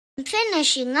I'm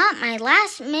finishing up my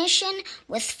last mission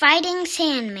with fighting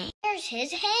Sandman. There's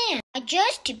his hand. I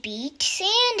just beat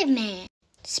Sandman.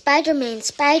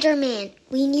 Spider-Man,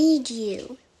 we need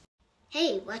you.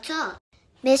 Hey, what's up?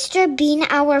 Mr. Bean,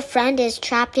 our friend, is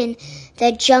trapped in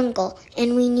the jungle,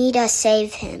 and we need to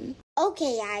save him.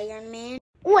 Okay, Iron Man.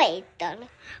 Wait,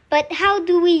 but how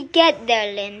do we get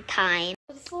there in time?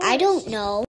 I don't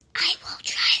know. I will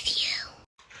drive you.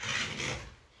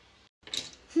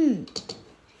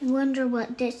 I wonder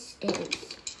what this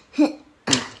is.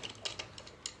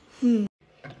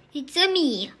 It's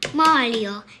me,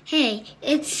 Mario. Hey,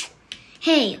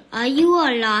 are you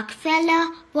a lock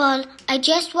fella? Well, I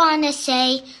just want to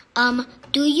say,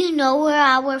 do you know where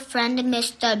our friend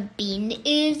Mr. Bean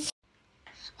is?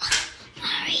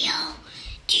 Mario,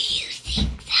 do you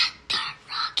think that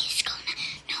Rock is gonna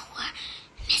know where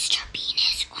Mr. Bean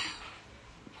is?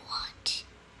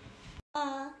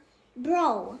 What?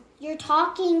 Bro, you're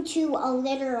talking to a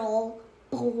literal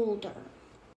boulder.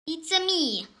 It's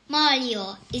me,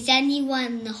 Mario. Is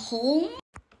anyone home?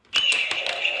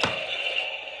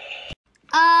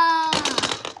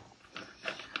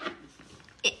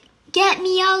 Get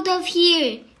me out of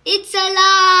here. It's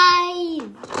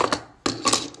alive.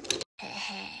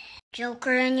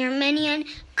 Joker and your minion,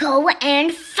 go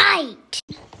and fight.